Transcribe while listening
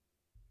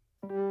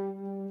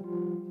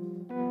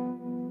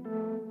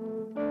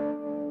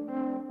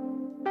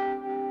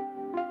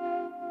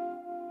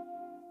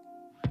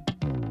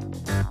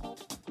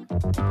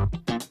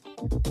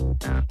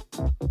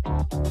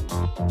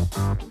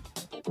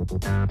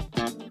Hey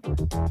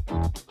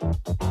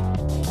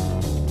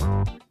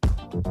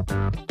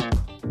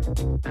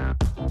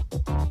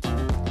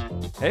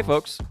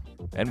folks,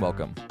 and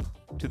welcome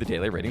to the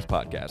Daily Ratings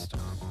Podcast,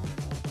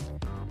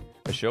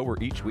 a show where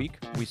each week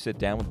we sit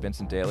down with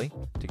Vincent Daly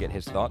to get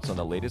his thoughts on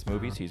the latest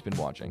movies he's been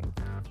watching,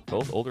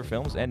 both older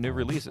films and new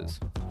releases.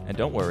 And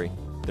don't worry,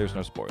 there's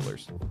no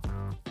spoilers.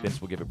 Vince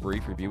will give a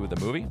brief review of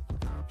the movie,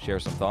 share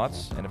some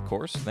thoughts, and of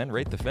course, then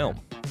rate the film.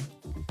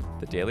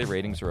 The daily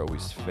ratings are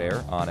always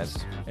fair,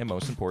 honest, and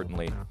most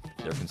importantly,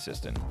 they're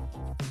consistent.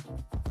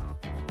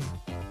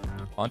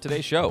 On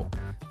today's show,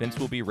 Vince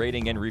will be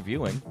rating and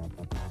reviewing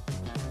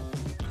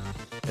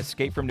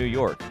Escape from New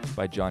York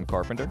by John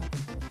Carpenter,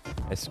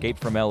 Escape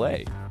from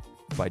L.A.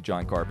 by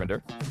John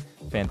Carpenter,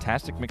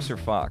 Fantastic Mr.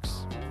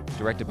 Fox,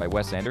 directed by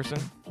Wes Anderson,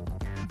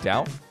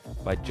 Doubt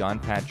by John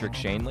Patrick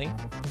Shanley,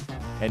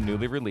 and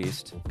newly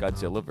released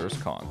Godzilla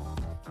vs. Kong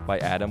by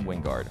Adam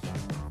Wingard.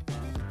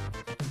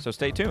 So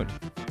stay tuned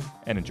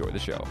and enjoy the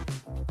show.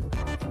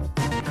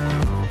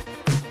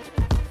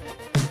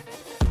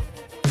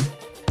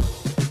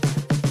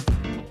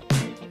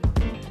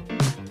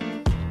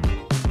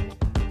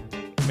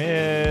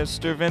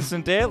 Mr.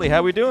 Vincent Daly,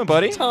 how we doing,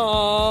 buddy?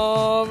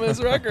 Thomas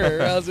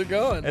Recker, how's it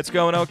going? It's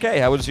going okay.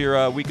 How was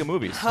your week of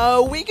movies?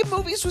 Week of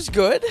movies was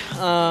good.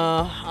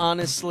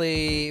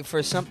 Honestly,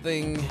 for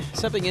something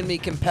in me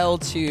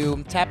compelled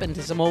to tap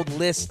into some old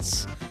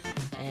lists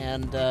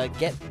and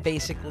get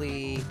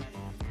basically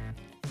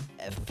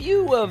a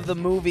few of the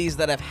movies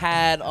that I've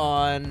had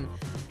on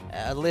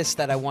a list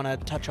that I want to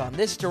touch on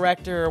this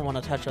director, want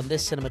to touch on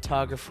this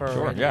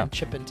cinematographer, and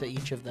chip into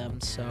each of them.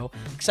 So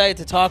excited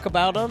to talk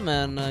about them,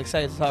 and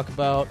excited to talk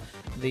about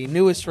the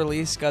newest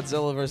release,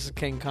 Godzilla vs.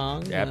 King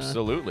Kong.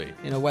 Absolutely.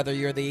 Whether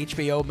you're the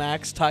HBO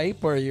Max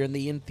type or you're in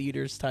the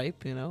in-theaters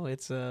type,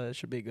 it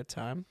should be a good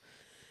time.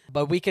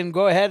 But we can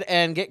go ahead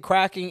and get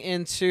cracking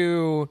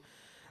into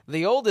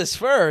the oldest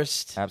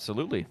first.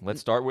 Absolutely. Let's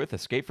start with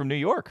Escape from New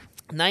York.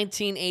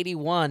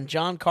 1981,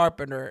 John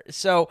Carpenter.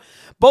 So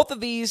both of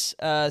these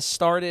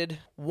started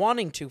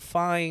wanting to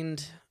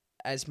find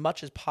as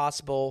much as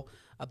possible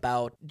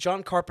about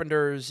John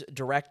Carpenter's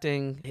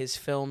directing his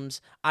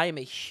films. I am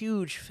a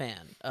huge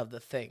fan of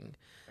The Thing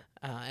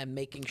and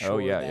making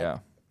sure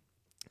that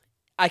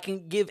I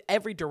can give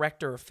every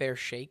director a fair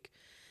shake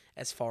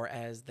as far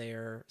as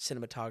their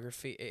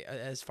cinematography,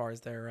 as far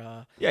as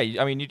their...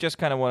 you just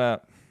kind of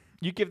want to...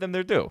 You give them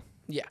their due.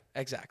 Yeah,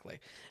 exactly.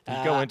 You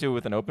go into it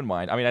with an open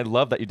mind. I mean, I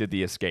love that you did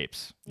the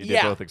escapes. You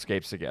did both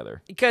escapes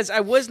together. Because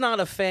I was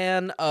not a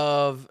fan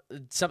of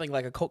something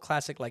like a cult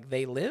classic like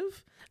They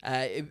Live.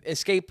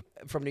 Escape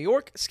from New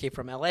York, Escape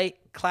from L.A.,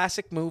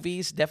 classic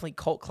movies, definitely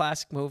cult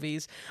classic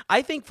movies.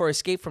 I think for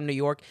Escape from New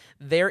York,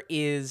 there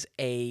is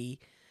a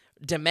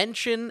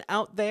dimension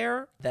out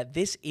there that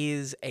this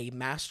is a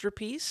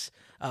masterpiece.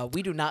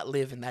 We do not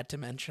live in that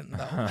dimension,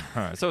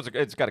 though. So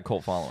it's got a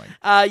cult following.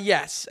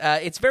 Yes.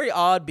 It's very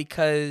odd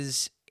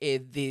because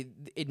in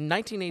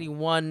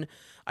 1981,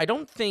 I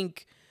don't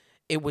think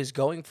it was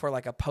going for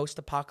like a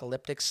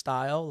post-apocalyptic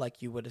style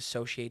like you would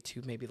associate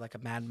to maybe like a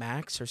Mad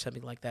Max or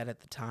something like that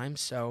at the time.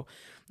 So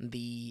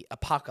the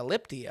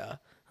apocalyptia,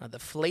 the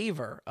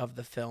flavor of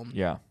the film,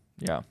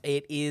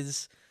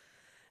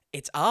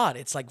 it's odd.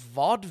 It's like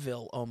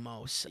vaudeville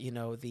almost.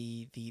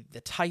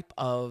 The type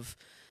of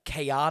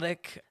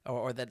chaotic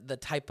or the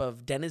type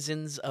of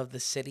denizens of the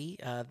city,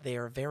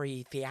 they're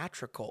very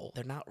theatrical.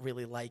 They're not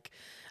really like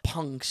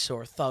punks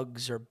or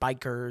thugs or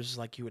bikers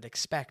like you would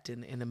expect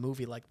in a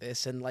movie like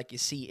this, and like you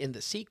see in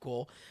the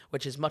sequel,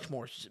 which is much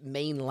more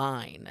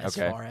mainline as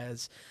far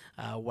as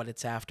what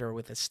it's after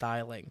with the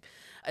styling.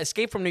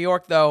 Escape from New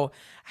York, though,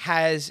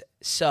 has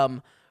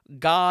some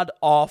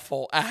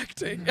god-awful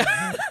acting.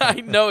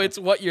 I know it's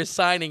what you're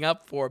signing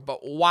up for,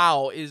 but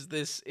wow, is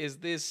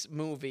this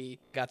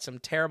movie got some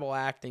terrible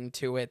acting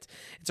to it.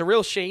 It's a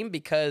real shame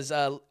because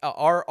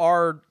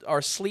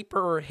our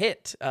sleeper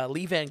hit,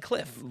 Lee Van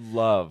Cleef.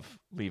 Love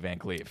Lee Van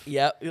Cleef.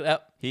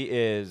 Yep.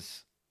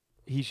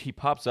 He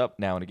pops up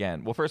now and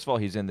again. Well, first of all,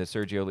 he's in the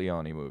Sergio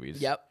Leone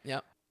movies.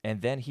 Yep. And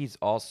then he's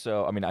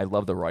also, I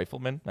love The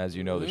Rifleman, as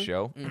you know, the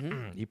show.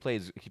 Mm-hmm. He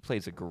plays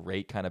a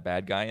great kind of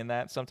bad guy in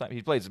that. Sometimes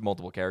he plays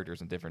multiple characters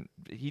in different.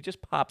 He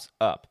just pops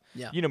up.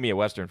 Yeah. You know me, a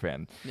Western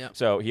fan. Yeah.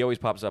 So he always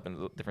pops up in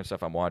the different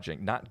stuff I'm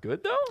watching. Not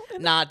good though.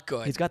 Not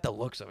good. He's got the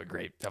looks of a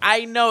great.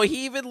 I know,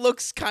 he even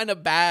looks kind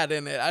of bad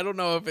in it. I don't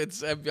know if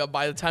it's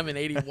by the time in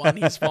 81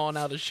 he's fallen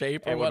out of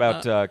shape or what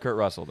whatnot. about Kurt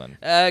Russell then?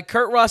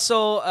 Kurt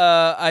Russell,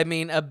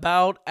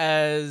 about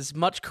as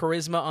much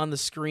charisma on the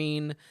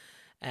screen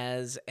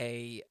as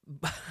a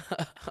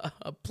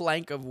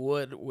plank of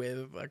wood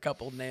with a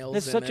couple nails.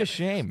 It's such a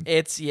shame.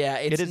 It's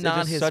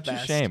not his such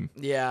best. a shame.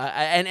 Yeah,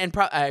 and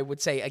I would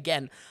say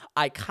again,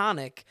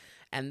 iconic.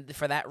 And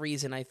for that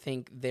reason, I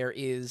think there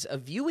is a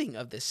viewing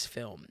of this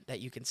film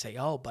that you can say,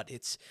 oh, but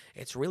it's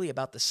really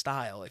about the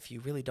style. If you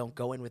really don't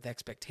go in with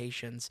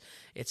expectations,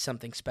 it's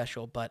something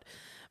special. But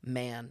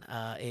man,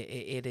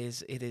 it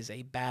is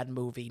a bad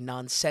movie,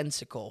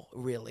 nonsensical,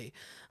 really.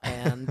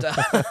 And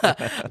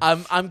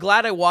I'm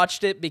glad I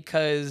watched it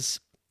because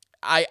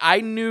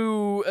I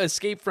knew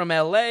Escape from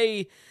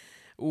L.A.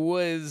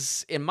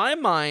 was, in my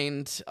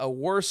mind, a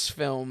worse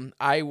film.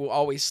 I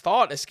always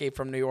thought Escape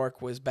from New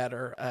York was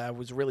better.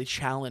 Was really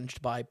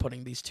challenged by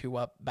putting these two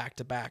up back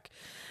to back.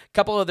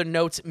 Couple other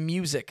notes.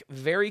 Music,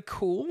 very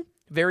cool.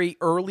 Very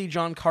early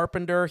John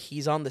Carpenter.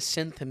 He's on the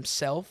synth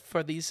himself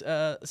for these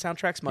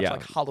soundtracks, much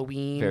like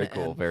Halloween. Very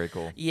cool. Very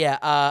cool. Yeah,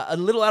 a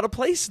little out of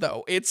place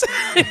though. It's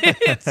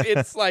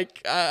it's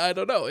like I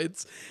don't know.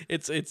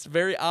 It's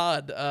very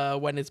odd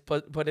when it's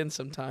put in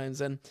sometimes,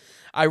 and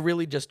I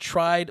really just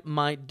tried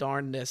my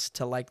darndest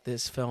to like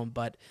this film,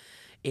 but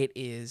it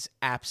is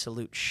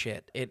absolute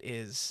shit. It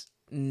is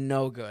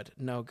no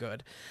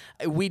good.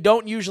 We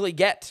don't usually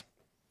get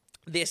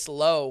this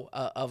low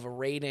of a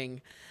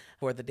rating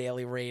for the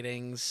daily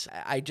ratings.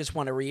 I just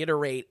want to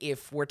reiterate,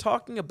 if we're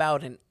talking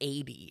about an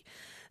 80,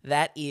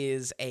 that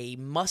is a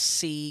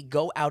must-see,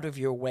 go out of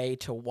your way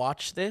to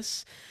watch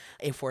this.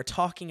 If we're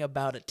talking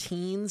about a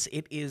teens,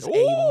 it is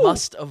a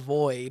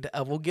must-avoid.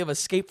 We'll give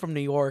Escape from New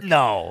York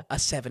a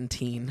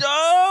 17.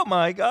 Oh,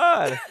 my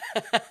God.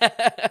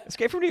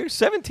 Escape from New York,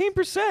 17%.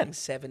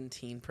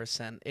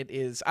 17%. It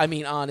is. I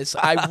mean, honest,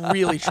 I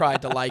really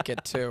tried to like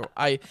it, too.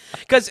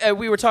 Because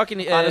we were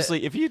talking...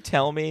 Honestly, if you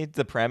tell me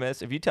the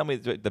premise, if you tell me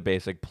the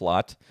basic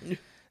plot...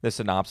 the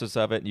synopsis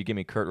of it, and you give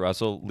me Kurt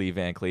Russell, Lee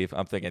Van Cleef,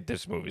 I'm thinking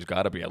this movie's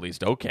got to be at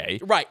least okay.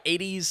 Right,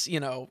 80s,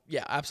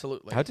 yeah,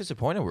 absolutely. How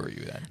disappointed were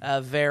you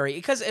then? Very,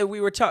 because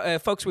we were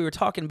folks, we were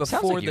talking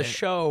before the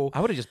show. I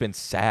would have just been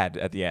sad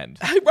at the end.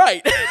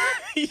 Right.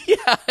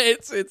 Yeah,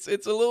 it's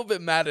a little bit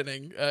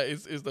maddening.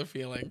 Is the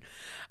feeling.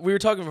 We were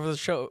talking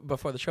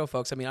before the show,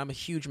 folks. I mean, I'm a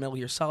huge Metal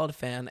Gear Solid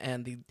fan,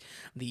 and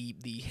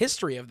the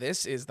history of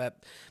this is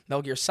that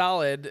Metal Gear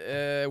Solid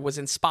was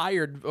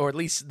inspired, or at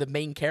least the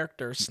main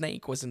character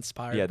Snake was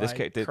inspired. Yeah,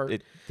 by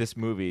this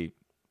movie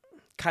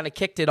kind of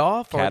kicked it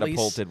off, catapulted or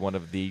at least one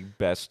of the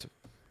best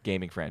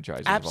gaming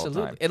franchises absolutely, of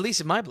all time. At least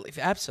in my belief,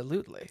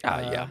 absolutely.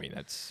 Yeah, I mean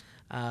that's.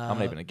 I'm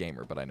not even a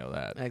gamer, but I know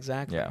that.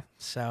 Exactly. Yeah.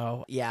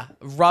 So, yeah,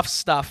 rough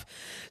stuff.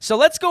 So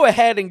let's go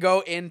ahead and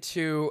go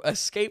into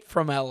Escape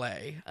from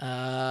L.A.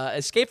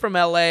 Escape from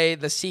L.A.,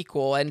 the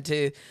sequel. And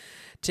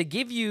to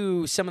give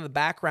you some of the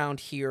background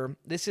here,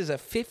 this is a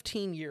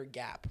 15-year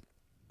gap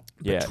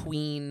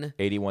between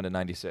 81 to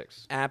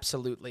 96.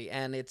 Absolutely.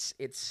 And it's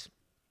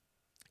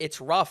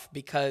rough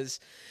because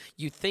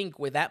you think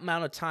with that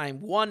amount of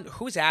time, one,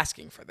 who's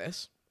asking for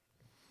this?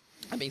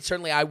 I mean,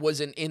 certainly I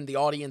wasn't in the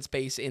audience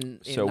base in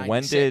So 96.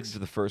 when did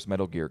the first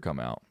Metal Gear come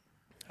out?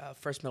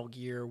 First Metal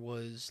Gear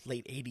was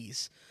late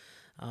 80s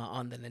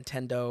on the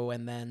Nintendo,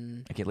 and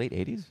then... Okay, late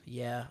 80s?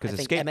 Yeah, because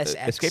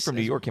MSX Escape from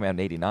New York came out in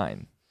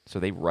 89. So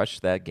they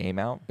rushed that game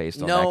out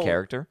based on that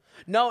character?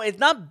 No, it's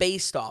not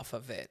based off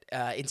of it.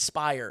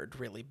 Inspired,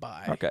 really,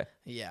 by... Okay.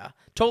 Yeah,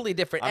 totally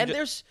different.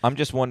 I'm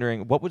just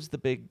wondering, what was the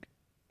big...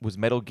 Was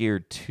Metal Gear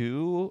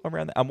 2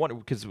 around that? I'm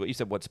wondering, because you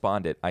said what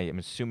spawned it. I am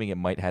assuming it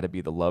might have to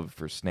be the love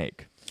for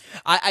Snake.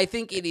 I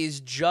think it is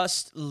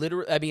just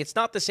literally... I mean, it's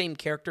not the same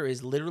character.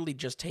 It's literally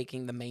just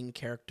taking the main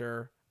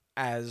character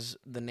as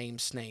the name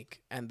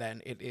Snake, and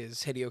then it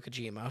is Hideo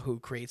Kojima who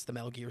creates the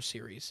Metal Gear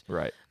series.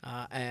 Right.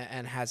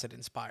 And has it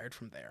inspired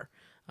from there.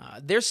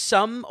 There's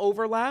some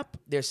overlap.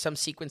 There's some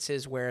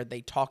sequences where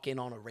they talk in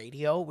on a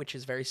radio, which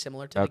is very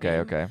similar to the game.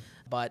 Okay.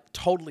 But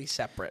totally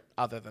separate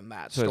other than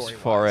that. So as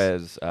far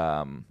as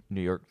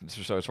New York,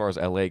 so as far as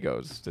LA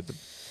goes, did the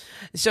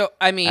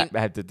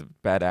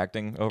bad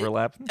acting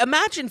overlap?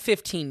 Imagine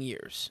 15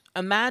 years.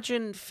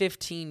 Imagine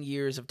 15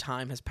 years of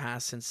time has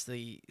passed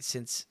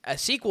since a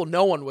sequel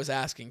no one was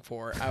asking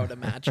for, I would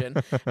imagine.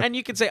 And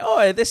you could say,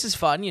 oh, this is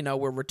fun.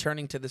 We're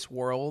returning to this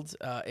world.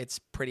 It's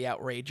pretty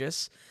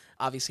outrageous.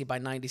 Obviously, by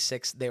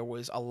 96, there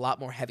was a lot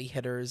more heavy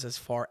hitters as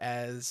far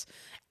as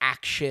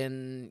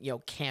action,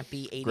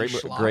 campy 80s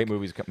schlock. Great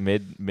movies,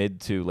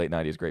 mid to late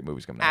 90s, great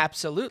movies coming out.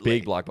 Absolutely.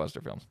 Big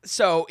blockbuster films.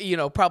 So,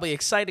 probably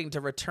exciting to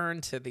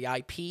return to the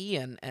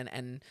IP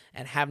and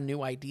have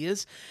new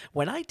ideas.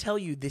 When I tell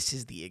you this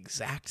is the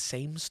exact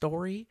same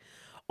story,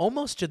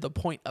 almost to the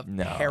point of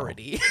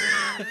parody.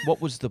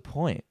 What was the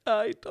point?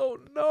 I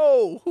don't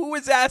know. Who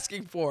is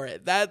asking for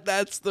it?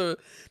 That's the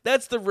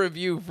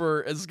review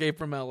for Escape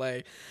from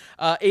LA.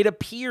 It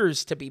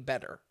appears to be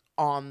better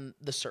on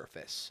the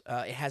surface.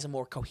 It has a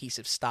more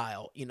cohesive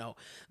style.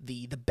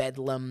 The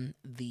bedlam,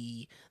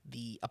 the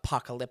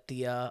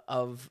apocalyptia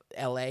of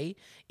LA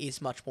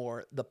is much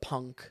more the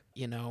punk,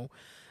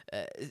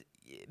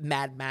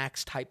 Mad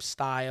Max type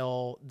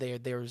style.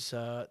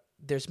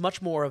 There's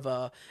much more of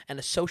a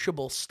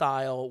sociable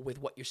style with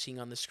what you're seeing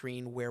on the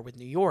screen, where with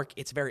New York,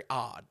 it's very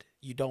odd.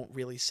 You don't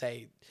really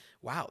say,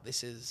 wow,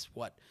 this is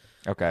what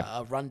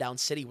a rundown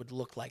city would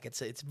look like.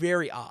 It's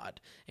very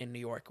odd in New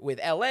York. With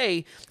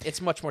L.A.,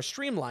 it's much more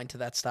streamlined to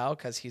that style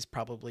because he's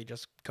probably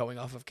just going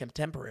off of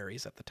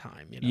contemporaries at the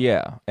time.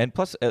 Yeah, and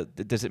plus,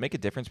 does it make a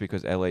difference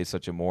because L.A. is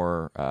such a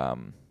more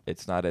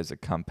it's not as a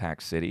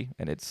compact city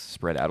and it's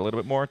spread out a little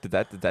bit more. Did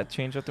that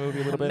change up the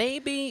movie a little bit?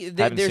 Maybe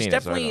Haven't there's seen it,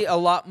 so I definitely don't a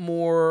lot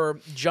more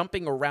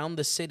jumping around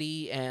the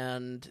city,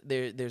 and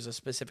there's a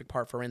specific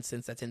part, for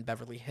instance, that's in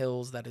Beverly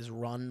Hills that is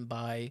run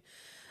by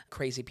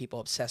crazy people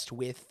obsessed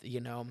with,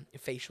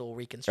 facial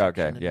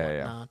reconstruction and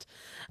whatnot.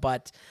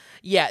 But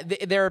yeah,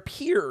 there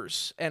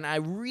appears, and I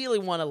really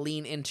want to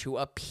lean into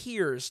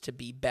appears to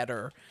be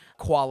better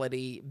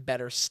quality,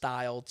 better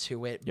style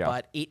to it,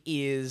 but it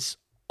is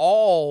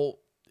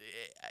all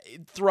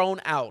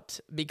thrown out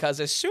because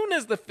as soon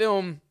as the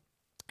film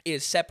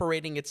is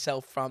separating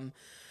itself from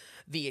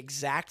the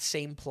exact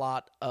same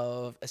plot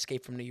of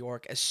Escape from New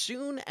York, as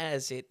soon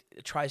as it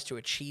tries to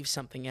achieve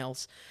something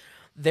else,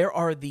 there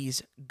are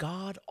these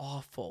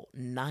god-awful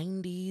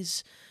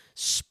 90s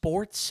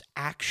sports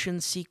action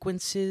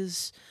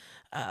sequences.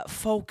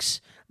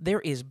 Folks, there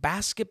is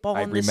basketball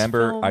in this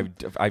film. I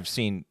remember I've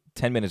seen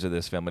 10 minutes of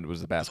this film, and it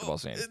was the basketball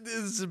scene.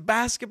 There's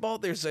basketball.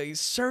 There's a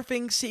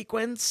surfing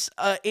sequence.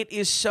 It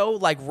is so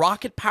like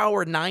rocket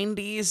power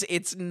 90s.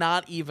 It's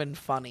not even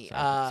funny.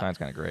 Sounds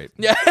kind of great.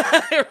 Yeah,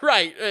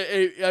 right.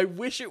 I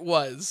wish it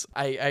was.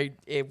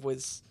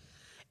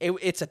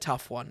 It's a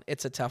tough one.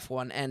 It's a tough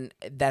one, and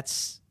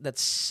it's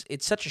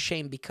such a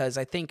shame because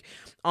I think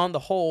on the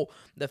whole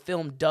the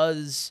film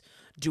does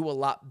do a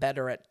lot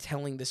better at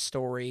telling the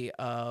story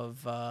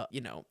of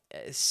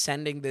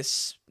sending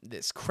this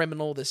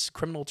criminal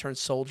turned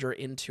soldier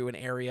into an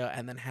area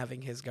and then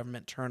having his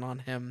government turn on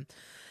him.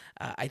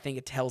 I think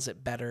it tells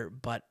it better,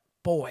 but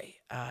boy,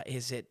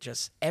 is it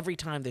just every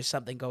time there's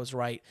something goes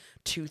right,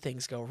 two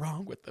things go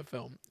wrong with the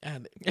film,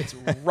 and it's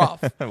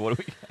rough.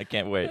 I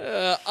can't wait.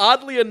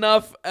 Oddly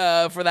enough,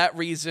 for that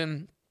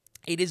reason,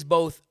 it is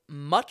both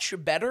much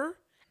better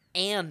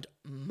and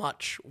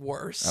much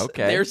worse.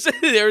 Okay.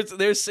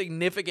 There's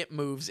significant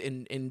moves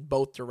in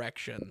both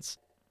directions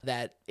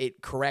that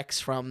it corrects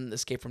from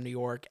Escape from New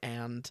York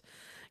and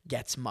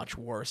gets much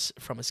worse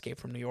from Escape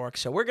from New York.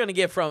 So we're going to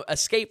give from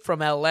Escape from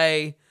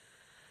LA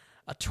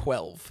a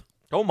 12.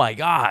 Oh my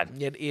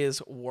God. It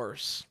is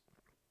worse.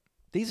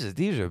 These are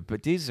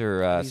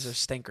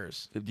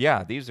stinkers.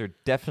 Yeah, these are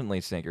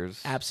definitely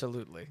stinkers.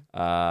 Absolutely.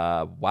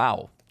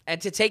 Wow. And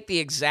to take the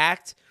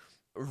exact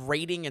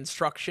rating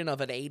instruction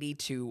of an 80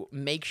 to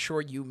make sure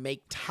you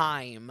make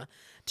time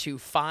to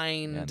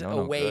find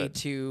a way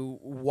to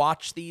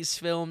watch these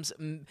films,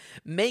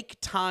 make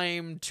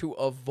time to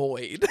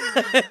avoid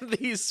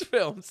these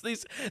films.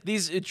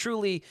 These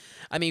truly,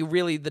 I mean,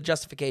 really, the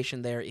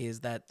justification there is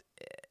that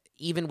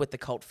even with the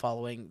cult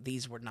following,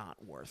 these were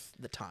not worth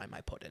the time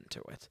I put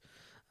into it,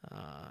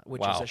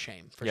 which is a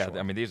shame for sure. Yeah,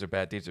 I mean, these are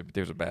bad. These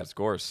are bad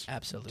scores.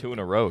 Absolutely, 2 in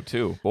a row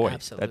too. Boy,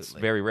 absolutely. That's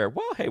very rare.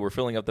 Well, hey, we're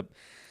filling up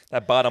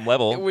that bottom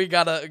level. We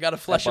gotta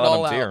flesh it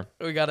all out. Tier.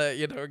 We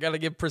gotta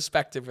give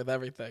perspective with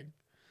everything.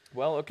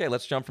 Well, okay,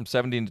 let's jump from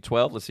 17 to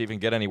 12. Let's see if we can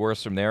get any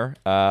worse from there.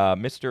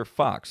 Mr.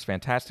 Fox,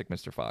 Fantastic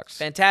Mr. Fox.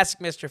 Fantastic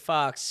Mr.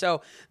 Fox.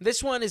 So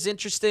this one is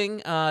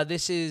interesting.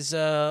 This is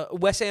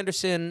Wes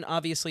Anderson,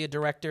 obviously a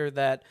director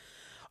that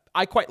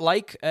I quite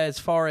like as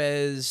far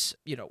as,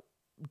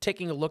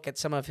 taking a look at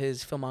some of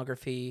his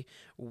filmography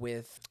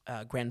with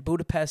Grand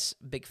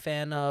Budapest, big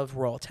fan of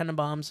Royal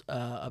Tenenbaums,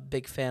 a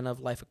big fan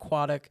of Life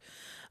Aquatic.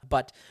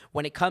 But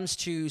when it comes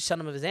to some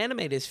of his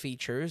animated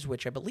features,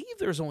 which I believe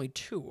there's only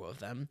 2 of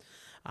them,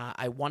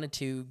 I wanted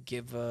to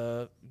give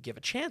a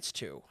chance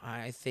to.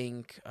 I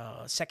think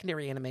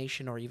secondary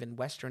animation or even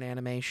Western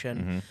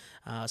animation,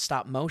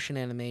 stop motion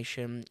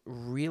animation,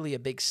 really a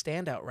big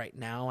standout right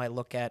now. I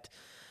look at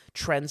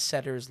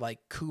trendsetters like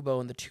Kubo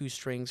and the Two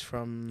Strings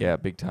from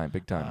big time.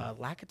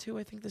 Lakitu,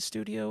 I think the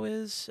studio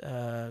is.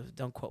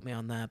 Don't quote me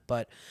on that,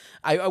 but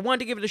I wanted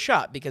to give it a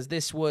shot because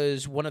this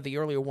was one of the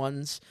earlier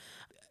ones.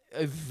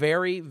 A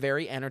very,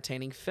 very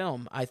entertaining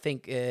film. I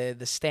think the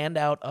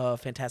standout of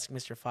Fantastic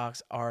Mr.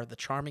 Fox are the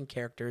charming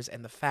characters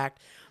and the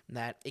fact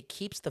that it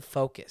keeps the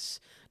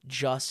focus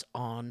just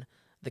on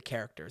the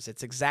characters.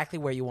 It's exactly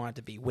where you want it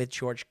to be with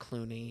George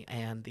Clooney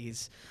and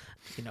these,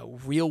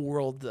 real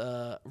world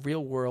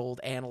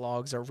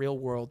analogs or real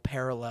world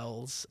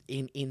parallels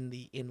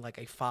in like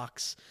a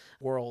Fox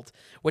world,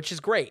 which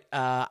is great.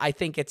 I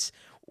think it's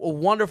a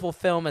wonderful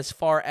film as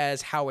far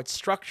as how it's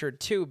structured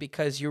too,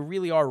 because you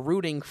really are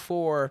rooting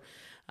for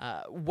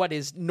what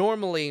is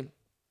normally,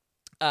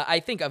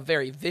 I think, a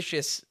very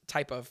vicious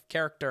type of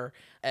character.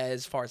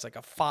 As far as like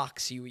a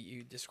fox,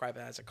 you describe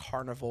it as a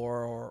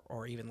carnivore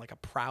or even like a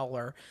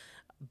prowler,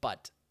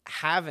 but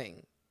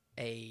having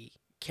a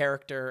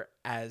character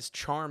as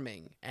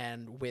charming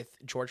and with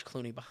George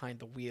Clooney behind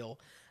the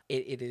wheel,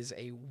 it is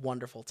a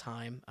wonderful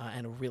time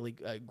and a really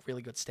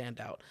good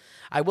standout.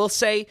 I will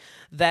say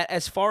that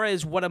as far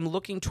as what I'm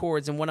looking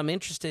towards and what I'm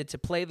interested to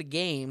play the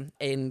game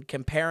in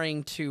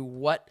comparing to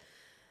what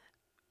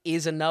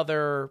is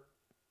another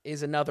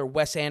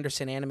Wes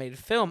Anderson animated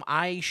film,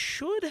 I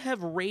should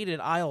have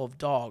rated Isle of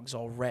Dogs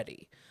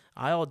already.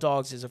 Isle of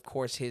Dogs is, of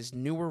course, his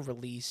newer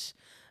release.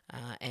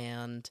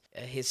 and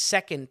his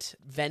second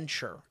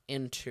venture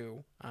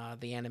into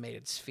the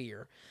animated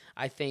sphere.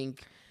 I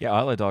think. Yeah,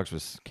 Isle of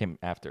Dogs came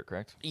after,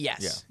 correct?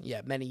 Yes.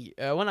 Yeah. Many.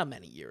 Well, not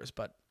many years,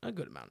 but a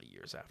good amount of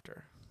years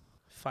after.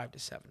 5 to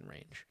 7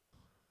 range.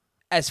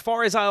 As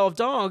far as Isle of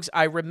Dogs,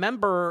 I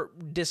remember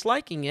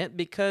disliking it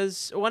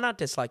because, well, not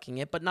disliking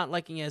it, but not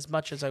liking it as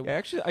much as I. Yeah,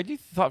 actually,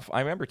 I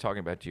remember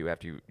talking about you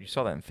after you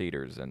saw that in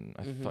theaters, and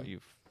I thought a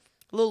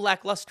little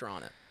lackluster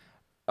on it.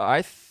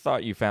 I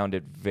thought you found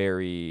it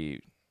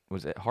very.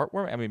 Was it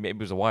heartwarming? I mean, maybe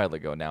it was a while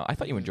ago now. I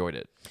thought you enjoyed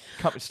it.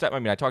 I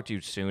mean, I talked to you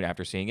soon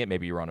after seeing it.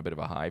 Maybe you were on a bit of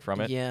a high from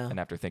it. Yeah. And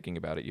after thinking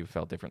about it, you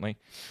felt differently.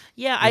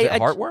 Yeah. Was it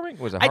heartwarming?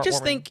 Was it heartwarming? I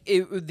just think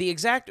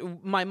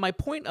my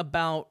point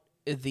about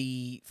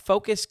the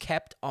focus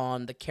kept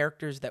on the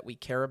characters that we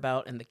care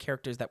about and the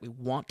characters that we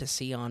want to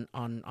see on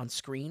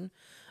screen.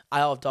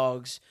 Isle of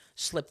Dogs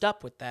slipped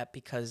up with that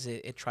because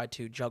it tried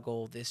to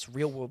juggle this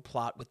real-world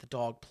plot with the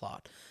dog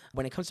plot.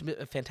 When it comes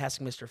to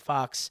Fantastic Mr.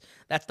 Fox,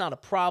 that's not a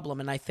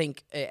problem, and I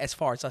think as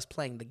far as us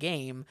playing the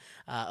game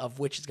of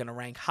which is going to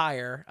rank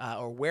higher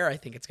or where I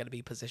think it's going to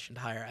be positioned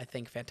higher, I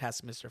think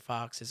Fantastic Mr.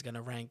 Fox is going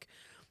to rank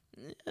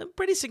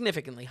pretty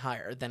significantly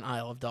higher than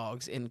Isle of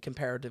Dogs in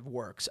comparative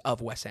works of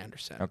Wes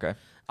Anderson. Okay.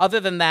 Other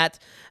than that,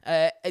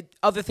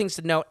 other things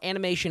to note,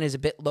 animation is a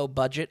bit low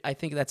budget. I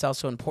think that's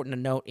also important to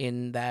note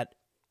in that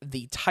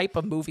the type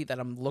of movie that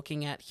I'm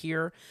looking at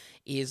here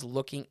is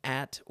looking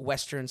at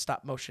Western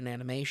stop-motion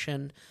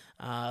animation,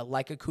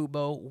 like a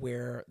Kubo,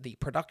 where the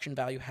production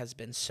value has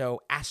been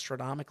so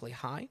astronomically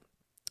high.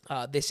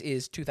 This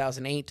is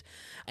 2008,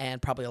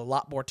 and probably a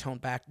lot more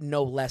toned back,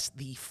 no less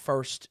the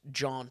first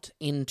jaunt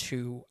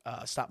into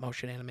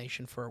stop-motion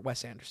animation for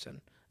Wes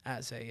Anderson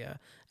as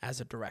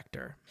a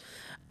director.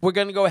 We're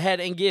going to go ahead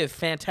and give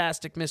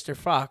Fantastic Mr.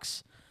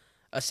 Fox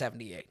a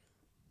 78.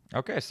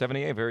 Okay,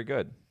 78, very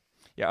good.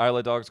 Yeah, Isle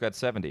of Dogs got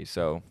 70,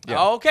 so yeah.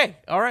 Oh, okay,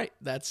 all right,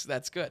 that's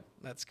good.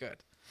 That's good.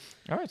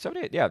 All right,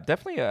 78. Yeah,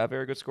 definitely a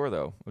very good score,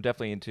 though. I'm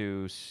definitely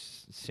into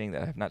seeing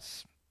that.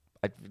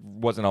 I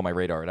wasn't on my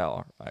radar at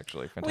all,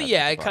 actually. Fantastic Well,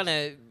 yeah, Mr. it Fox. kind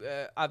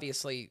of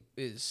obviously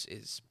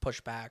is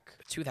pushed back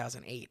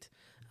 2008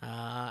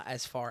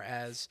 as far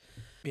as,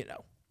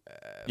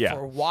 Yeah. for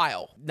a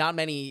while. Not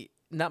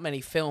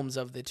many films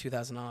of the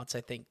 2000s,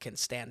 I think, can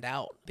stand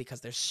out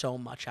because there's so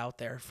much out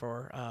there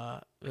for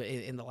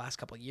in the last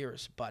couple of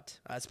years, but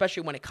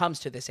especially when it comes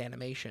to this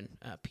animation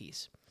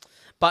piece.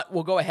 But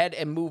we'll go ahead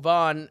and move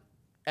on.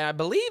 And I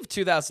believe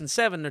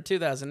 2007 or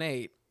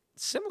 2008,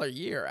 similar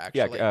year,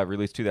 actually. Yeah,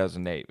 released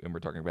 2008, and we're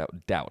talking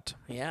about Doubt.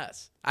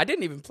 Yes. I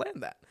didn't even plan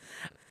that.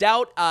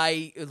 Doubt,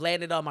 I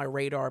landed on my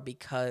radar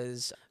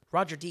because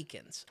Roger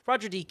Deakins,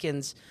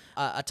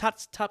 a top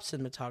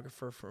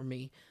cinematographer for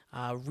me,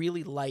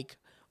 really like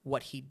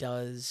what he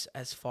does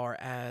as far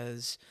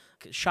as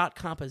shot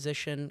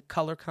composition,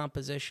 color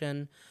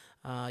composition.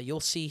 You'll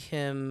see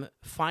him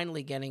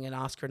finally getting an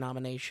Oscar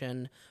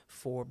nomination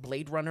for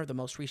Blade Runner, the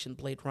most recent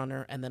Blade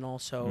Runner, and then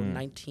also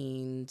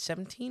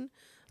 1917.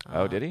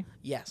 Oh, did he?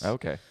 Yes.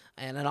 Okay.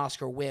 And an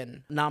Oscar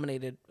win,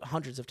 nominated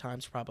hundreds of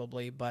times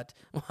probably, but,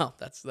 well,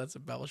 that's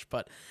embellished.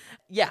 But,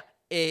 yeah,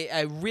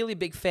 a really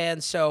big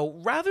fan. So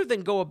rather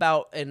than go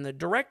about in the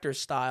director's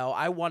style,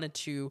 I wanted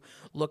to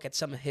look at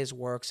some of his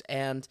works.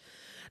 And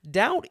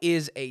Doubt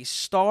is a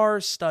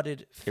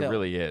star-studded film. It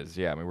really is,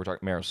 yeah. I mean, we're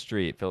talking Meryl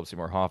Streep, Philip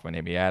Seymour Hoffman,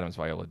 Amy Adams,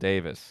 Viola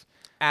Davis.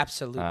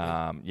 Absolutely.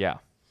 Yeah.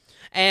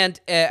 And,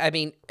 I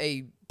mean,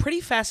 a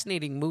pretty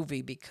fascinating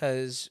movie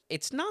because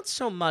it's not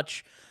so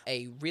much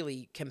a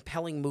really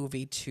compelling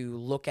movie to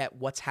look at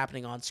what's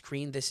happening on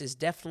screen. This is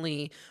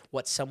definitely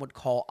what some would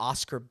call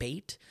Oscar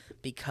bait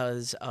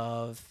because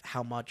of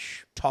how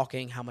much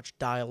talking, how much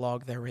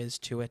dialogue there is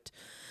to it.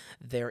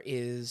 There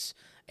is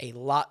a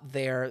lot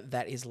there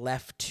that is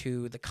left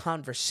to the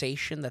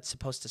conversation that's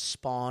supposed to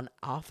spawn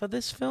off of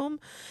this film.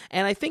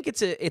 And I think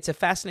it's a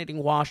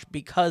fascinating watch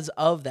because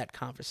of that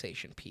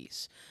conversation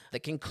piece. The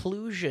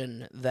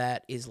conclusion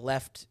that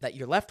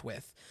you're left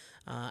with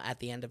at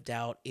the end of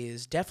Doubt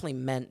is definitely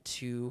meant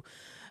to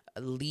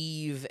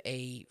leave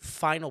a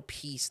final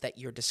piece that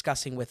you're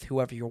discussing with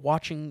whoever you're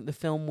watching the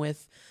film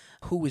with,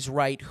 who is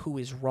right, who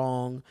is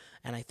wrong,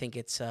 and I think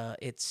it's a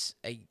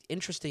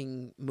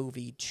interesting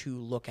movie to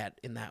look at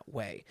in that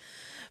way.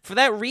 For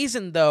that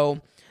reason, though,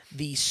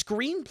 the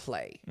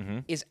screenplay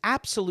is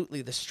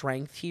absolutely the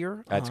strength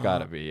here. That's got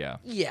to be, yeah.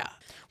 Yeah.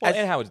 Well,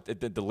 and how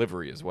the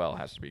delivery as well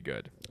has to be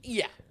good.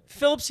 Yeah.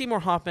 Philip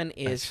Seymour Hoffman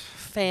is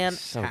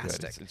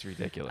fantastic. So good. It's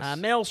ridiculous.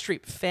 Meryl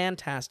Streep,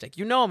 fantastic.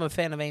 You know I'm a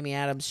fan of Amy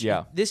Adams.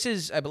 Yeah. This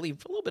is, I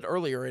believe, a little bit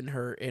earlier in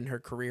her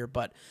career,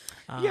 but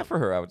yeah, for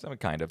her, I mean,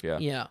 kind of, yeah.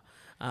 Yeah.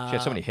 She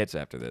had so many hits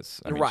after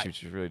this. I mean, right.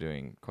 she's really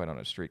doing quite on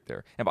a streak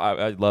there. And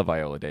I love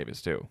Viola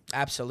Davis, too.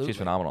 Absolutely. She's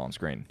phenomenal on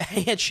screen.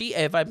 And she,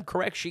 if I'm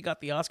correct, she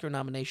got the Oscar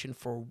nomination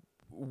for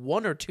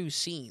one or two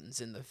scenes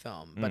in the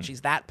film, but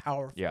she's that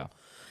powerful. Yeah.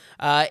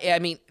 I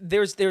mean,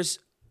 there's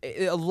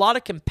a lot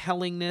of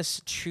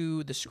compellingness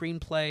to the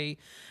screenplay,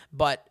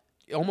 but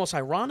almost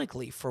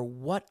ironically, for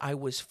what I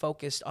was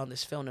focused on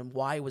this film and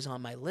why it was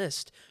on my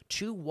list,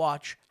 to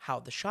watch how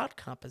the shot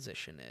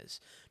composition is,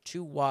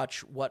 to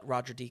watch what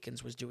Roger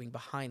Deakins was doing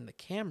behind the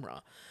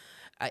camera,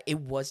 it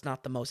was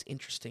not the most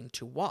interesting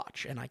to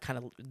watch, and I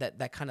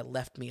that kind of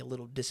left me a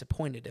little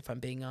disappointed, if I'm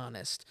being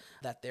honest,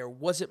 that there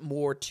wasn't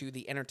more to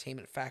the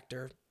entertainment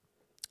factor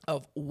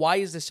of why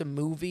is this a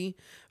movie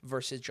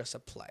versus just a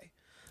play.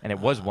 And it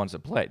was once a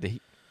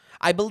play.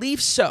 I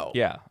believe so.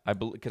 Yeah, I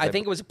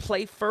think it was a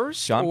play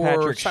first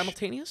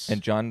simultaneous.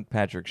 And John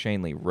Patrick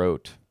Shanley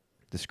wrote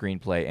the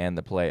screenplay and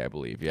the play, I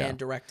believe. Yeah, and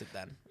directed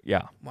then.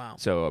 Yeah. Wow.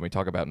 So, I mean,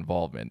 talk about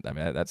involvement. I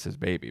mean, that's his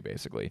baby,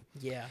 basically.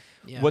 Yeah.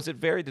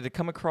 Did it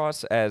come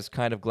across as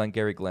kind of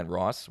Glengarry Glen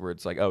Ross, where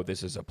it's like, oh,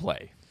 this is a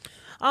play?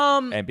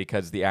 And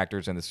because the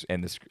actors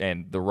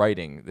and the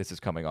writing, this is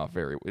coming off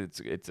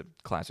it's a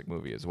classic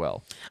movie as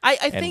well. I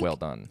think well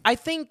done. I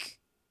think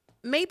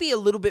maybe a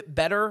little bit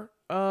better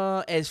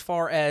as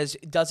far as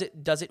does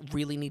it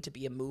really need to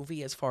be a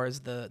movie as far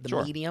as the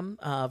Sure. medium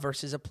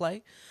versus a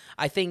play?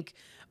 I think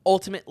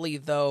ultimately,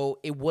 though,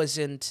 it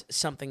wasn't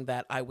something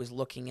that I was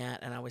looking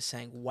at and I was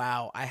saying,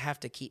 wow, I have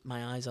to keep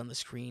my eyes on the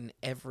screen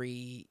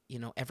every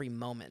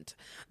moment.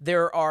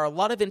 There are a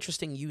lot of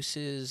interesting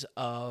uses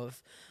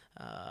of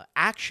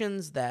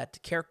actions that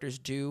characters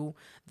do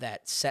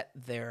that set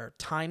their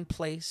time,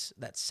 place,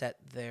 that set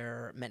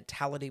their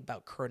mentality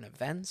about current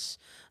events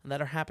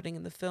that are happening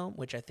in the film,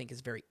 which I think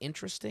is very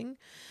interesting.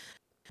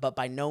 But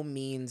by no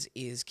means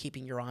is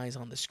keeping your eyes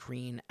on the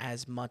screen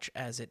as much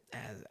as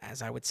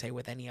I would say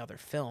with any other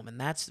film. And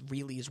that's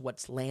really is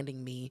what's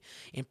landing me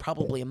in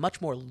probably a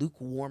much more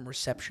lukewarm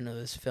reception of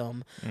this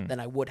film than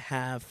I would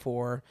have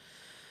for,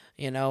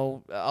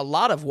 a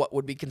lot of what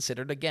would be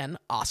considered, again,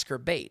 Oscar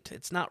bait.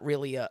 It's not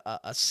really a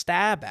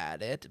stab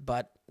at it,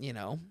 but,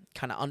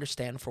 kind of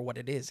understand for what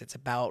it is. It's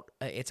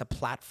a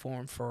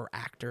platform for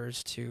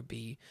actors to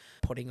be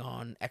putting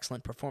on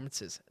excellent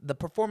performances. The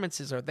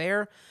performances are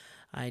there.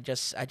 I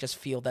just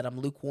feel that I'm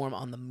lukewarm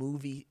on the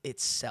movie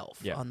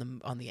itself,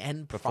 on the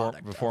end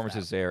product. Performance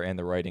is there and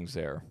the writing's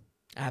there.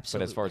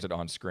 Absolutely. But as far as it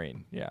on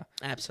screen, yeah.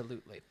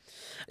 Absolutely.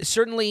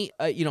 Certainly,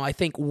 I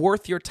think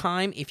worth your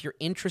time if you're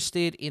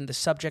interested in the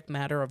subject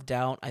matter of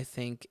doubt. I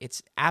think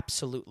it's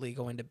absolutely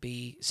going to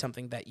be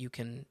something that you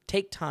can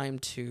take time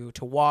to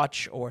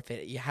watch, or if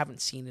you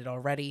haven't seen it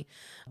already.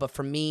 But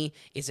for me,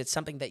 is it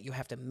something that you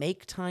have to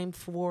make time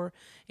for?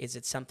 Is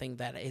it something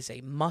that is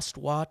a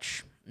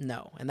must-watch?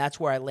 No. And that's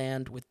where I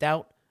land with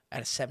doubt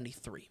at a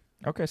 73.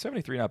 Okay,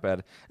 73, not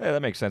bad. Yeah,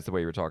 that makes sense the way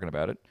you were talking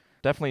about it.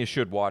 Definitely a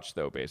should watch,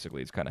 though.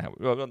 Basically, it's kind of how.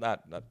 Well,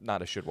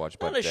 not a should watch,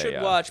 but not a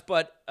should watch,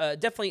 but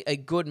definitely a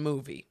good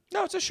movie.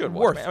 No, it's a should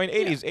watch. I mean,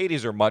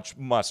 80s are much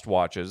must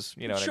watches.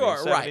 You know, what sure,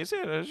 I mean? 70s, right?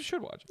 Yeah, it's a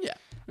should watch. Yeah,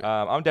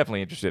 I'm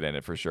definitely interested in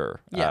it for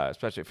sure. Yeah,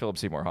 especially Philip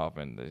Seymour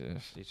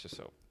Hoffman. He's just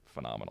so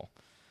phenomenal.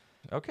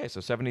 Okay, so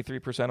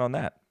 73% on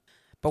that.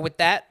 But with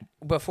that,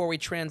 before we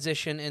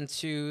transition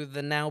into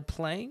the now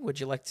playing,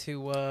 would you like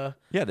to?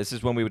 Yeah, this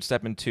is when we would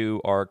step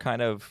into our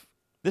kind of.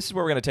 This is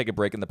where we're going to take a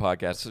break in the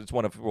podcast.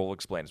 We'll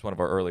explain. It's one of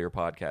our earlier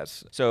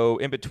podcasts. So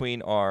in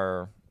between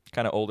our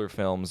kind of older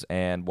films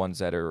and ones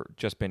that are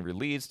just been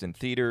released in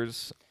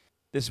theaters,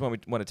 this is when we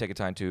want to take a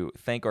time to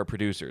thank our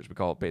producers. We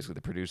call it basically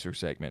the producer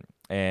segment.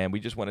 And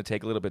we just want to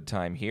take a little bit of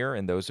time here.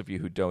 And those of you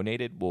who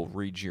donated, we'll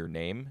read your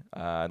name.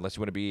 Unless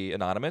you want to be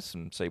anonymous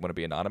and say you want to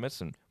be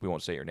anonymous, and we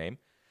won't say your name.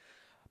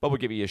 But we'll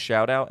give you a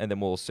shout out, and then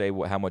we'll say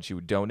how much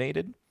you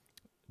donated.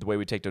 The way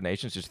we take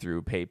donations is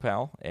through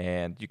PayPal,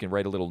 and you can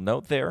write a little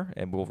note there,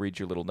 and we'll read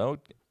your little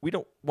note. We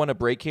don't want to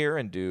break here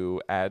and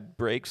do ad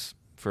breaks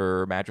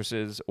for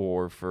mattresses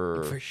or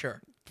for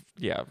sure.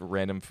 Yeah,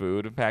 random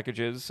food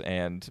packages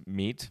and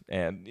meat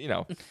and,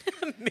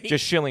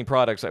 just shilling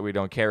products that we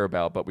don't care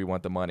about, but we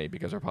want the money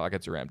because our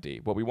pockets are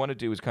empty. What we want to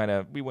do is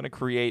we want to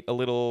create a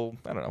little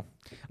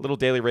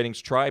daily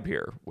ratings tribe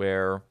here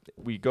where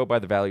we go by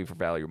the value for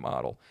value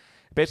model.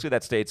 Basically,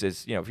 that states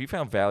is, if you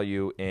found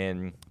value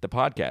in the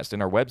podcast,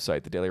 in our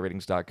website,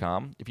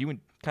 thedailyratings.com, if you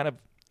kind of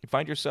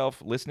find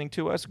yourself listening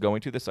to us,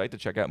 going to the site to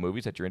check out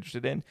movies that you're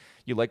interested in,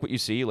 you like what you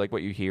see, you like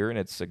what you hear, and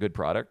it's a good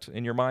product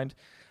in your mind,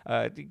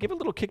 give a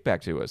little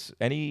kickback to us.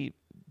 Any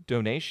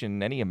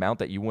donation, any amount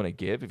that you want to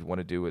give, if you want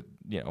to do it,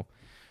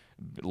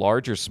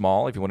 large or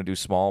small, if you want to do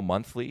small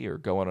monthly or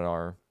go on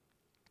our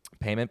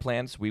payment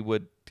plans, we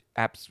would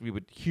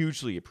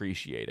hugely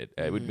appreciate it.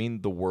 It would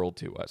mean the world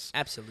to us.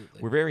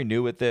 Absolutely. We're very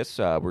new at this.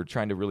 We're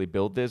trying to really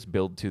build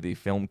to the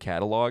film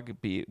catalog.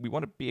 We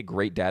want to be a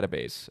great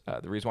database.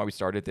 The reason why we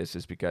started this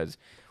is because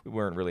we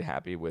weren't really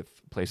happy with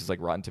places like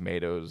Rotten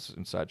Tomatoes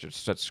and such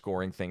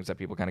scoring things that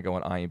people kind of go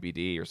on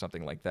IMDb or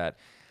something like that.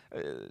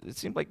 It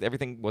seemed like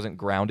everything wasn't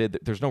grounded.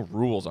 There's no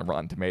rules on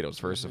Rotten Tomatoes,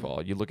 first of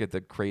all. You look at the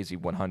crazy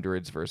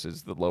 100s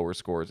versus the lower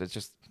scores. It's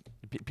just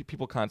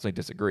people constantly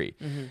disagree.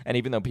 And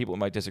even though people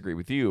might disagree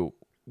with you,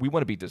 we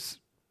want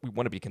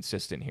to be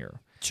consistent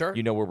here. Sure.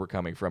 You know where we're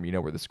coming from. You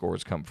know where the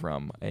scores come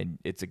from. And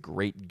it's a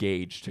great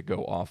gauge to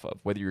go off of.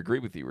 Whether you agree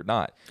with you or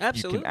not,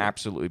 Absolutely. you can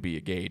absolutely be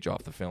a gauge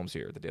off the films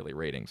here, the daily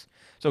ratings.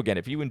 So again,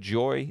 if you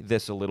enjoy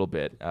this a little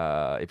bit,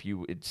 if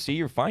you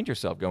see or find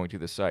yourself going to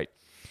the site,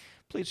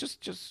 please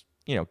just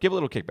give a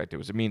little kickback to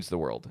us. It means the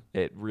world.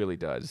 It really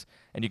does.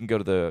 And you can go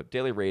to the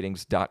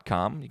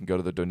dailyratings.com. You can go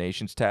to the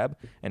donations tab.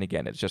 And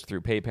again, it's just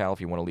through PayPal.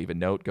 If you want to leave a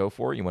note, go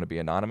for it. You want to be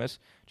anonymous,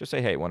 just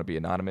say, hey, I want to be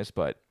anonymous,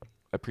 but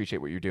appreciate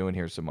what you're doing.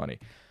 Here's some money.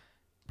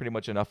 Pretty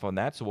much enough on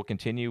that. So we'll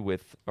continue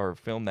with our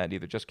film that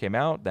either just came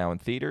out, now in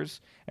theaters,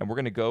 and we're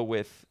going to go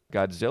with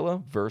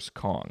Godzilla vs.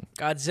 Kong.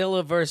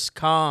 Godzilla vs.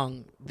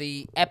 Kong,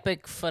 the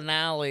epic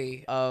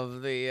finale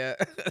of the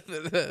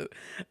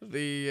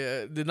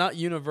not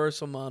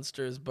Universal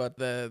monsters, but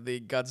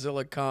the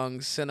Godzilla Kong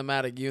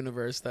cinematic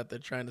universe that they're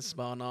trying to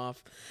spawn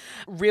off.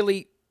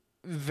 Really,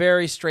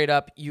 very straight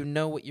up, you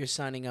know what you're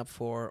signing up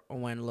for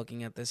when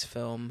looking at this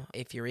film.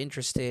 If you're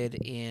interested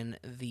in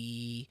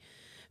the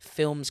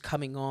films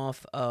coming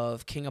off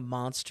of King of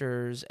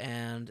Monsters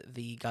and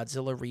the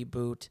Godzilla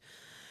reboot,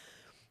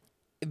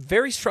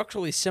 very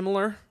structurally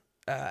similar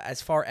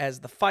as far as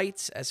the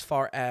fights, as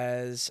far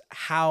as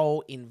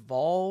how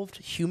involved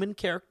human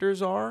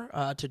characters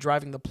are to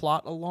driving the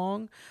plot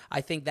along.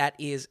 I think that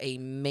is a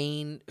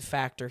main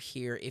factor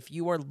here. If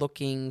you are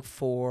looking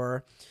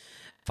for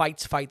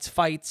fights,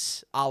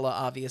 a la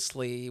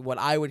obviously what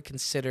I would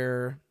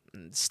consider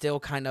still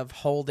kind of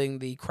holding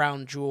the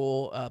crown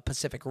jewel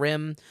Pacific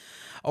Rim,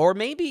 or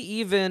maybe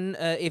even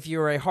if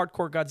you're a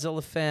hardcore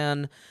Godzilla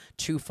fan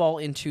to fall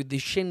into the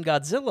Shin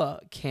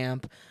Godzilla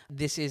camp,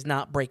 this is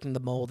not breaking the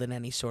mold in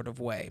any sort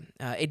of way.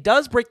 It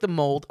does break the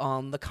mold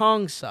on the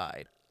Kong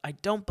side. I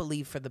don't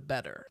believe for the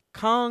better.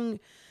 Kong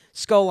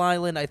Skull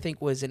Island, I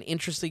think, was an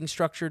interesting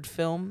structured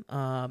film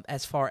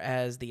as far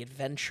as the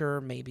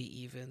adventure,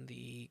 maybe even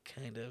the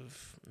kind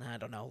of, I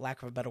don't know,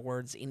 lack of a better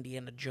words,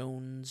 Indiana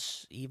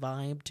Jones-y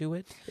vibe to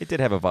it. It did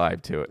have a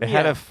vibe to it. It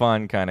had a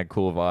fun kind of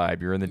cool vibe.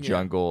 You're in the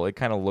jungle. It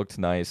kind of looked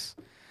nice.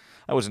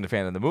 I wasn't a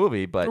fan of the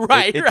movie, but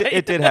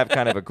it did have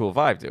kind of a cool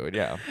vibe to it,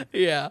 yeah.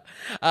 Yeah.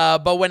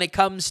 But when it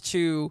comes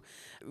to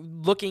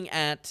looking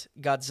at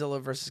Godzilla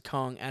vs.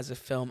 Kong as a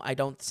film, I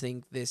don't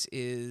think this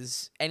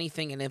is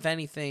anything, and if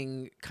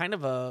anything, kind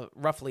of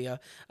roughly a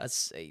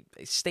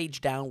stage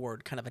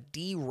downward, kind of a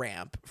D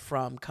ramp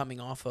from coming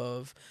off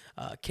of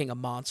King of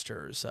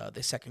Monsters,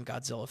 the second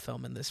Godzilla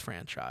film in this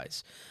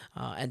franchise,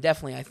 and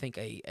definitely I think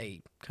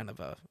a kind of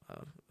a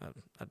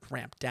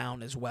ramp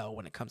down as well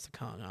when it comes to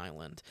Kong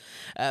Island.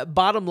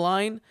 Bottom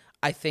line,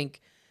 I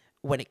think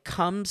when it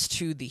comes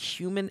to the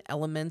human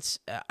elements,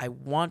 I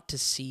want to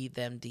see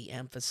them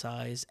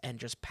de-emphasize and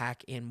just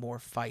pack in more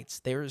fights.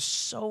 There's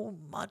so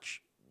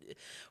much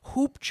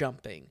hoop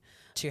jumping.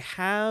 To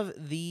have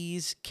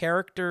these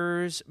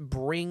characters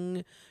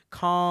bring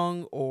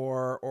Kong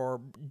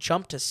or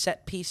jump to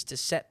set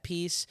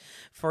piece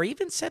for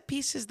even set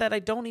pieces that I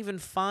don't even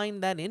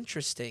find that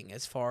interesting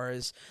as far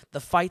as the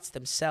fights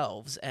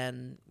themselves.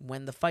 And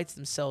when the fights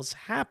themselves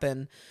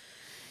happen,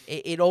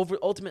 it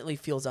ultimately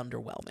feels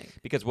underwhelming.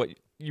 Because what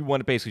you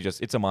want to basically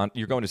just,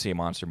 you're going to see a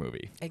monster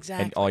movie.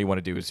 Exactly. And all you want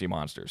to do is see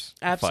monsters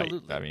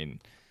Absolutely. fight. I mean,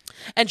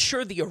 and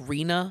sure, the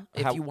arena,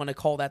 if you want to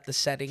call that the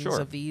settings Sure.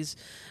 of these,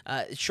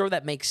 sure,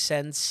 that makes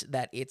sense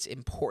that it's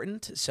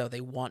important. So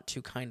they want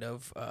to kind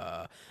of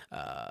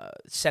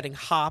setting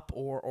hop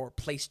or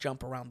place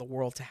jump around the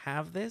world to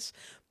have this.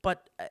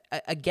 But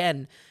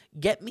again,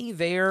 get me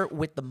there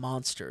with the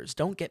monsters.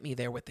 Don't get me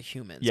there with the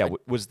humans. yeah,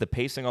 was the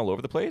pacing all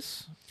over the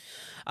place?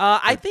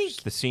 I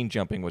think The scene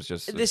jumping was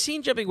just the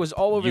scene jumping was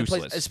all over the useless.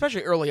 place,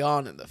 especially early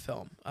on in the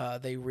film.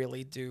 They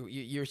really do.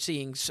 You're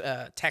seeing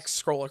text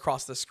scroll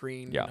across the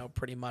screen. Yeah.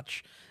 Pretty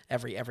much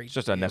every. It's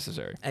just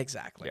unnecessary.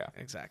 Exactly. Yeah.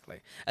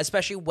 Exactly.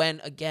 Especially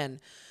when,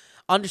 again,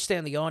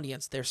 understand the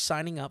audience. They're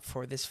signing up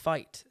for this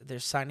fight. They're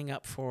signing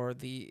up for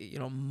the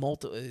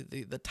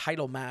the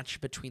title match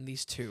between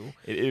these two.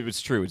 It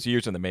was true. It's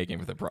years in the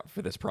making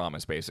for this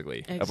promise,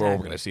 basically, of where we're Exactly.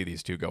 going to see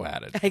these two go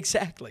at it.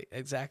 Exactly.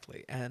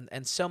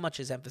 And so much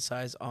is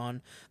emphasized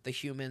on the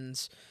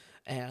humans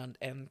and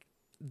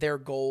their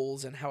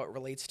goals and how it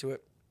relates to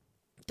it.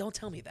 Don't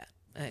tell me that.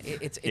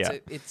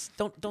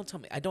 Don't tell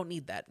me. I don't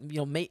need that.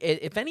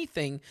 If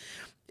anything,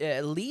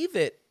 leave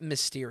it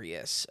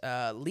mysterious.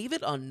 Leave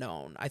it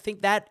unknown. I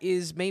think that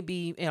is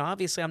maybe,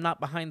 obviously I'm not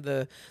behind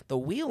the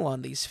wheel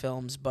on these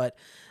films, but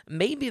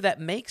maybe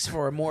that makes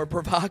for a more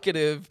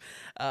provocative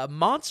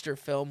monster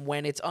film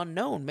when it's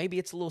unknown. Maybe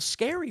it's a little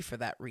scary for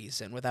that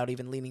reason, without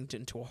even leaning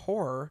into a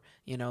horror.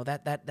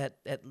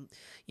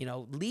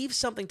 Leave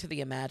something to the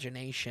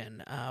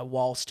imagination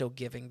while still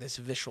giving this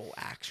visual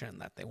action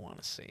that they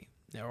want to see,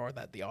 or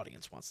that the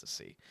audience wants to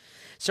see.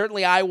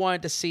 Certainly I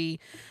wanted to see,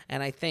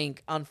 and I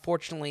think,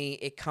 unfortunately,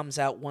 it comes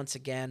out once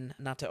again,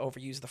 not to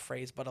overuse the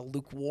phrase, but a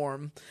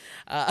lukewarm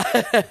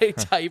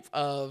type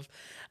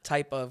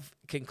of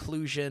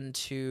conclusion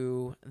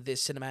to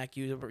this cinematic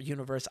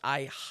universe.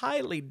 I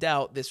highly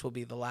doubt this will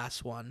be the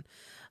last one,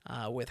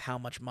 with how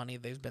much money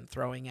they've been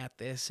throwing at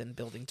this and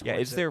building towards it.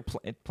 Yeah, is there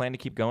a plan to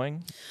keep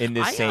going in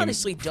this I same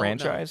honestly don't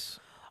franchise?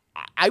 know.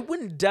 I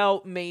wouldn't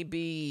doubt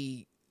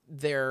maybe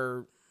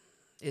there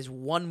is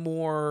one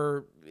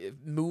more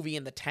movie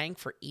in the tank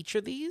for each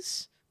of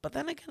these. But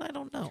then again, I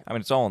don't know. I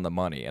mean, it's all in the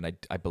money, and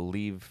I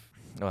believe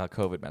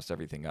COVID messed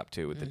everything up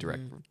too with the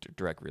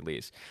direct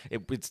release.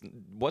 It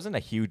wasn't a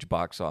huge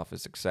box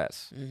office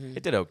success.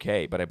 It did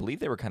okay, but I believe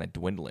they were kind of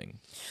dwindling.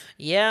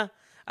 Yeah.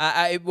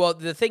 Well,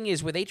 the thing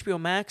is, with HBO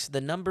Max,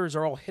 the numbers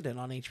are all hidden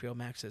on HBO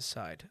Max's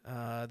side.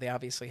 They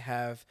obviously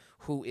have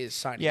who is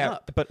signing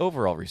up. But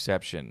overall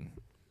reception,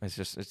 it's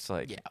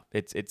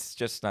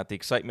just not the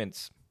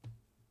excitement.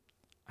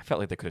 I felt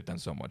like they could have done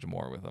so much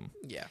more with them.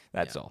 Yeah.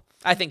 That's all.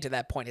 I think to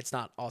that point, it's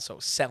not also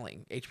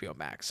selling HBO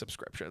Max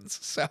subscriptions.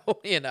 So,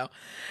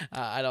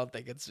 I don't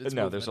think it's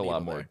no, there's a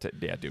lot more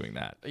doing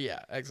that. Yeah,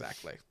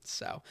 exactly.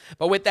 So,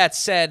 but with that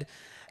said,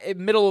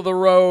 middle of the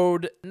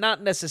road,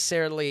 not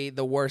necessarily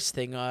the worst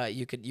thing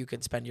you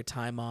could spend your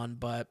time on,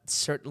 but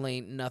certainly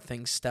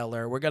nothing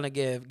stellar. We're going to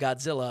give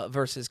Godzilla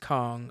versus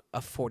Kong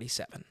a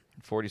 47.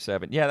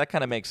 47. Yeah, that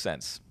kind of makes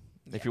sense.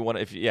 Yeah.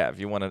 If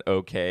you want an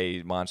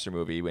okay monster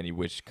movie when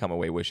you come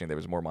away wishing there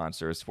was more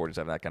monsters,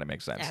 47, that kind of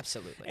makes sense.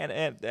 Absolutely.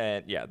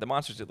 And yeah, the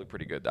monsters did look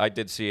pretty good. I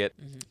did see it.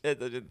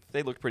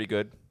 They looked pretty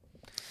good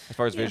as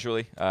far as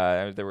visually.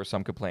 There were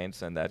some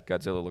complaints, and that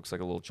Godzilla looks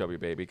like a little chubby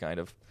baby, kind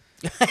of.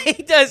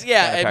 He does,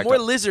 yeah, and more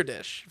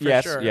lizardish,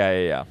 for sure.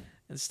 Yeah.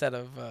 Instead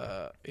of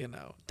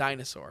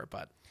dinosaur,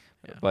 but.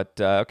 Yeah. But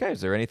okay,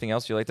 is there anything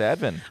else you'd like to add,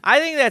 Vin? I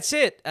think that's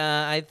it.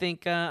 I think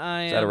Is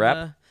that a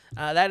wrap?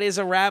 That is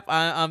a wrap.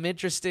 I'm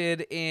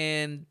interested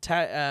in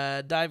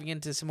diving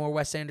into some more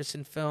Wes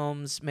Anderson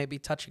films, maybe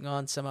touching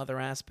on some other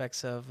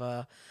aspects of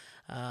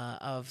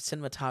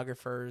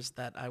cinematographers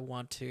that I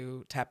want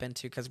to tap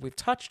into, because we've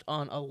touched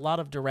on a lot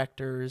of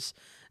directors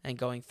and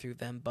going through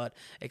them, but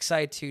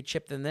excited to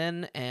chip them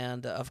in,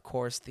 and of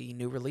course the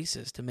new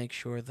releases to make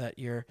sure that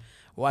you're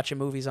watching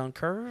movies on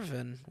curve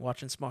and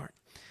watching smart.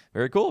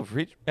 Very cool.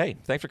 Hey,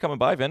 thanks for coming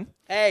by, Vin.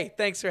 Hey,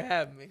 thanks for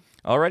having me.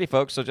 Alrighty,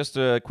 folks. So just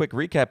a quick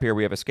recap here.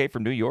 We have Escape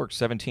from New York,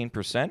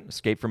 17%.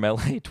 Escape from LA,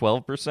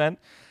 12%.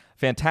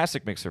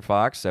 Fantastic Mix for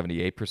Fox,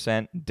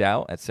 78%.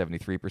 Doubt at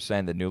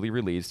 73%. The newly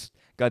released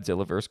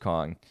Godzilla vs.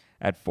 Kong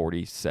at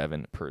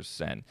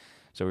 47%.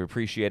 So we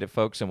appreciate it,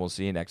 folks, and we'll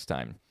see you next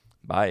time.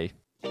 Bye.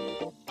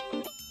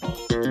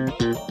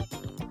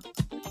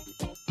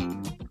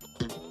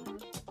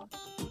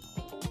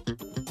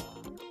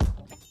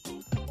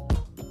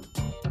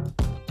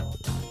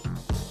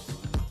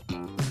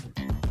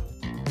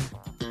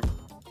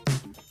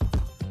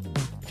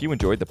 If you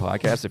enjoyed the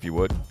podcast, if you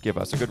would, give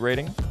us a good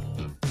rating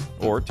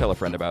or tell a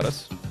friend about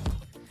us.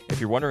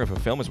 If you're wondering if a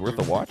film is worth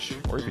a watch,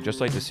 or if you'd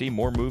just like to see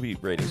more movie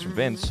ratings from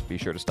Vince, be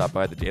sure to stop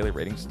by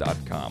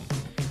thedailyratings.com,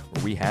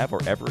 where we have our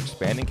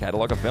ever-expanding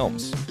catalog of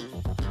films.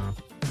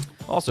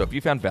 Also, if you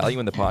found value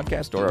in the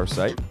podcast or our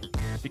site,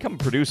 become a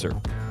producer.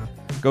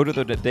 Go to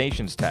the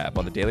donations tab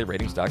on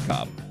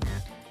thedailyratings.com.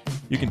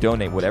 You can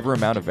donate whatever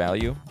amount of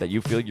value that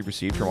you feel you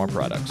received from our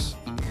products.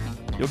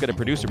 You'll get a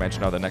producer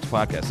mention on the next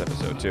podcast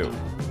episode, too.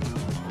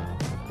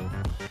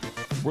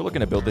 We're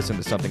looking to build this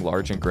into something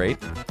large and great,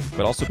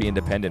 but also be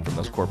independent from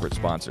those corporate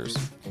sponsors.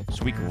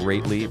 So we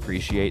greatly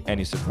appreciate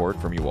any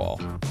support from you all.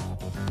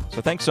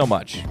 So thanks so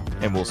much,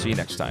 and we'll see you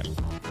next time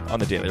on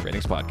the Daily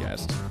Ratings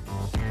Podcast.